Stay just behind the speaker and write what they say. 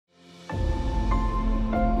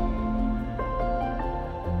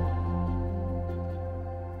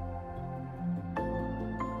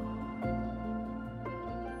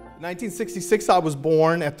In 1966, I was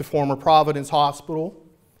born at the former Providence Hospital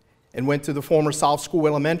and went to the former South School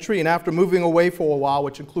Elementary. And after moving away for a while,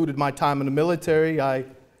 which included my time in the military, I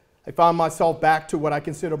found myself back to what I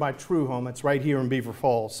consider my true home. It's right here in Beaver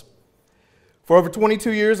Falls. For over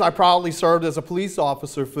 22 years, I proudly served as a police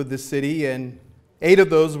officer for this city, and 8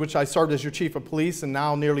 of those which I served as your chief of police, and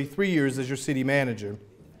now nearly 3 years as your city manager.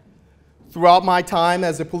 Throughout my time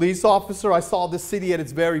as a police officer, I saw this city at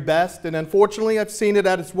its very best, and unfortunately, I've seen it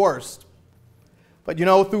at its worst. But you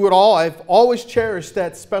know, through it all, I've always cherished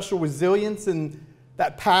that special resilience and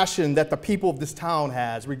that passion that the people of this town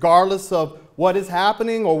has, regardless of what is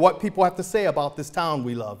happening or what people have to say about this town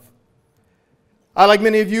we love. I, like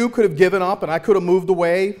many of you, could have given up and I could have moved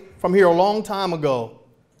away from here a long time ago.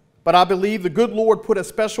 But I believe the good Lord put a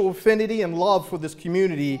special affinity and love for this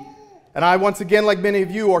community. And I, once again, like many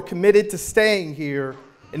of you, are committed to staying here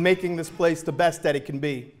and making this place the best that it can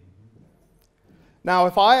be. Now,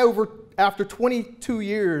 if after 22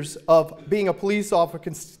 years of being a police officer,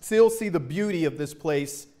 can still see the beauty of this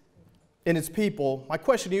place and its people, my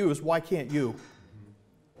question to you is, why can't you?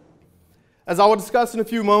 As I will discuss in a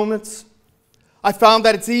few moments, I found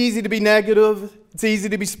that it's easy to be negative, it's easy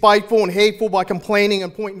to be spiteful and hateful by complaining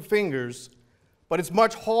and pointing fingers, but it's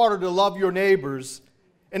much harder to love your neighbors.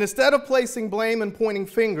 And instead of placing blame and pointing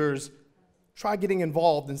fingers, try getting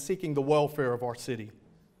involved in seeking the welfare of our city.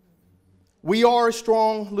 We are a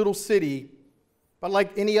strong little city, but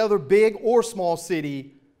like any other big or small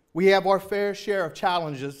city, we have our fair share of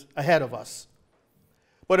challenges ahead of us.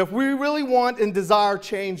 But if we really want and desire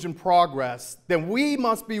change and progress, then we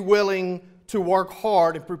must be willing to work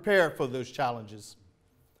hard and prepare for those challenges.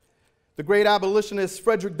 The great abolitionist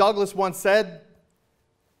Frederick Douglass once said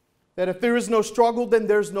that if there is no struggle, then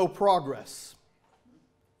there's no progress.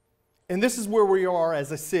 And this is where we are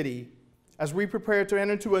as a city, as we prepare to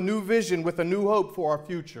enter into a new vision with a new hope for our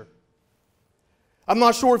future. I'm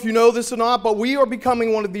not sure if you know this or not, but we are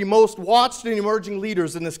becoming one of the most watched and emerging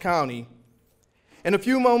leaders in this county. In a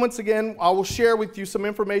few moments, again, I will share with you some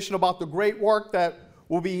information about the great work that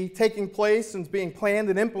will be taking place and being planned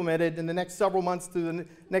and implemented in the next several months to the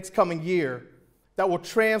next coming year that will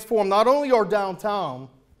transform not only our downtown,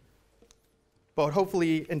 but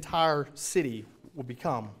hopefully entire city will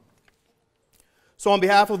become. So on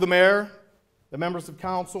behalf of the mayor, the members of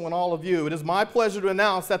council, and all of you, it is my pleasure to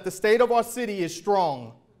announce that the state of our city is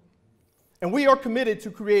strong. And we are committed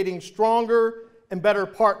to creating stronger and better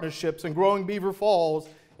partnerships and growing Beaver Falls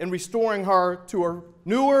and restoring her to a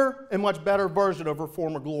newer and much better version of her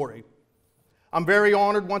former glory. I'm very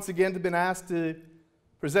honored once again to have been asked to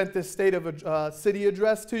present this State of City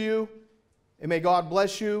address to you. And may God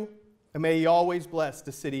bless you, and may He always bless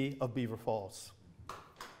the city of Beaver Falls.